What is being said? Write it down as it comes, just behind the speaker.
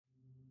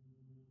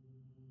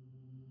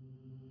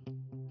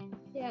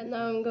And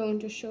now I'm going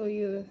to show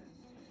you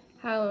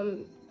how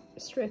I'm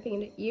stripping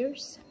the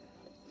ears.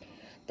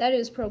 That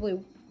is probably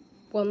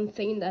one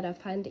thing that I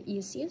find the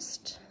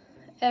easiest.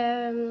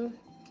 So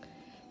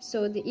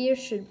the ears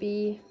should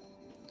be,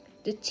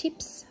 the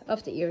tips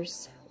of the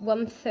ears,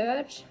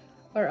 1/3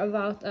 or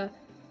about a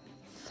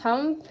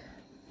thumb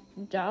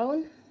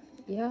down,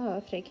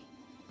 yeah,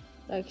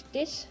 like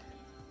this,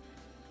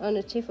 on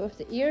the tip of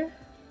the ear,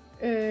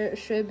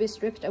 should be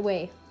stripped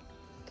away.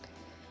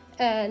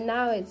 And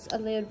now it's a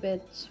little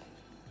bit,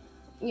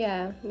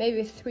 yeah,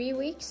 maybe 3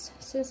 weeks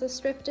since I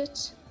stripped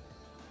it,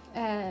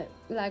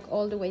 like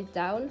all the way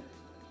down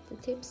the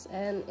tips,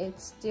 and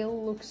it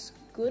still looks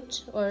good,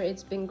 or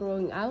it's been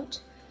growing out.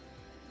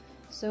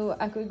 So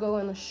I could go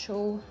on a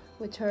show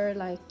with her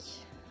like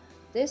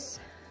this,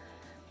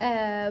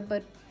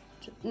 but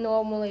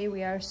normally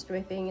we are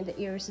stripping the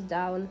ears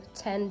down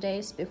 10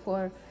 days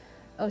before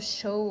a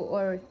show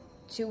or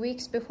 2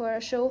 weeks before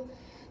a show,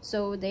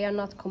 so they are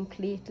not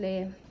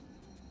completely,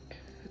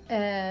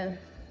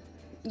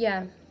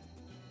 yeah,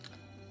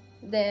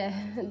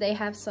 they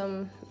have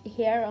some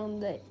hair on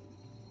the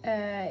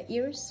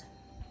ears,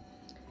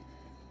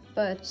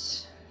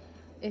 but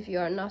if you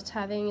are not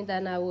having,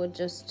 then I would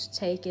just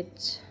take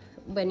it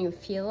when you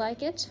feel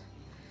like it.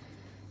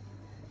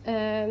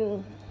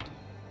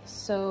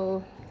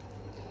 So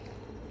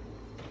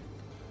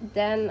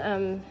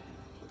then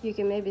you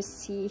can maybe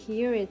see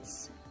here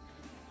it's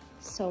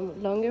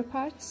some longer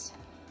parts,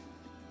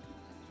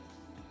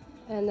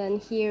 and then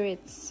here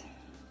it's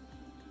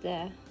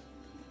the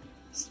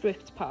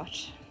stripped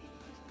part.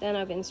 Then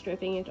I've been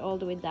stripping it all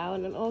the way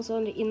down and also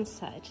on the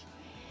inside.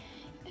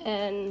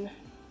 And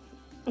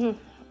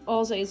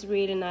also it's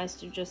really nice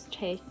to just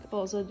take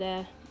also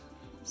the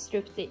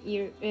strip the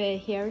ear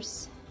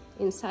hairs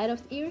inside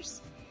of the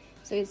ears,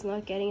 so it's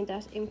not getting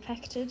that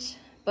infected.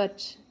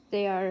 But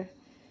they are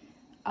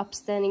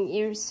upstanding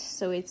ears,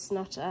 so it's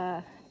not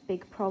a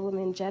big problem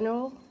in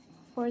general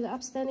for the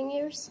upstanding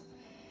ears.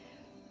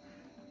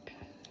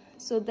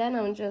 So then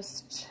I'm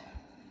just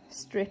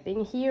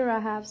stripping. Here I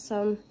have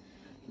some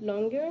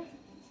longer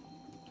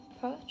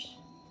part.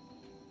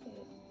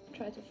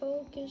 Try to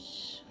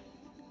focus.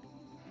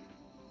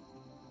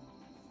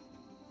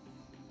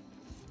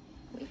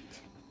 Wait,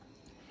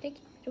 take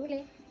it,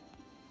 rolig.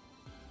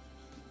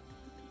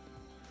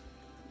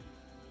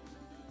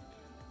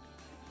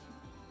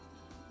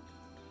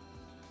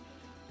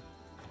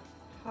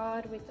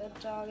 Hard with a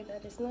dog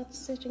that is not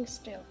sitting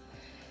still,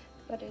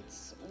 but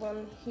it's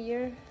one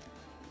here,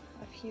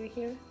 a few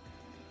here,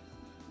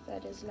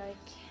 that is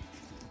like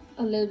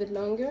a little bit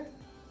longer.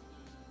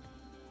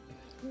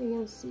 You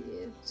can see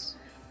it,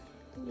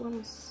 the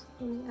ones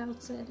on the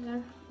outside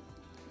there.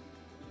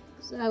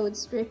 So I would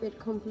strip it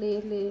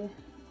completely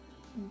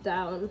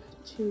down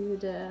to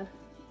the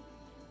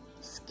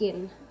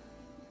skin.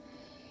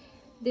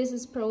 This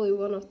is probably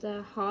one of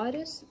the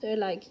hardest,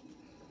 like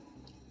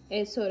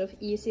it's sort of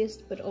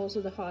easiest, but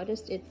also the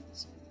hardest. It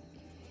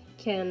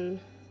can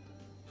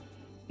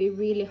be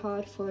really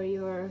hard for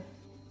your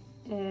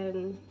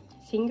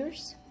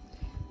fingers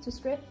to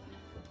strip.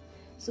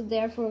 So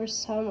therefore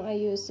some are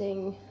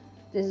using,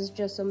 this is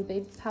just some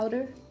baby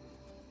powder.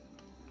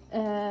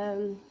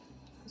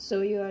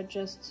 So you are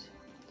just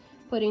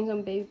putting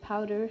some baby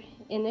powder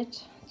in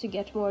it to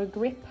get more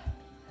grip,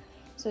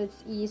 so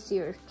it's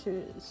easier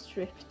to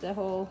strip the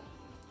whole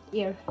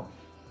ear.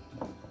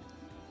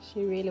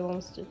 She really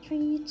wants to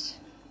treat.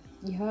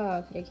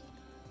 Yeah,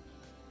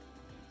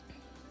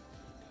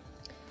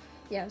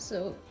 yeah,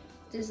 so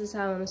this is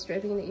how I'm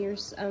stripping the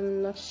ears.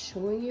 I'm not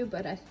showing you,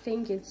 but I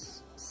think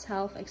it's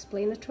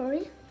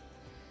self-explanatory.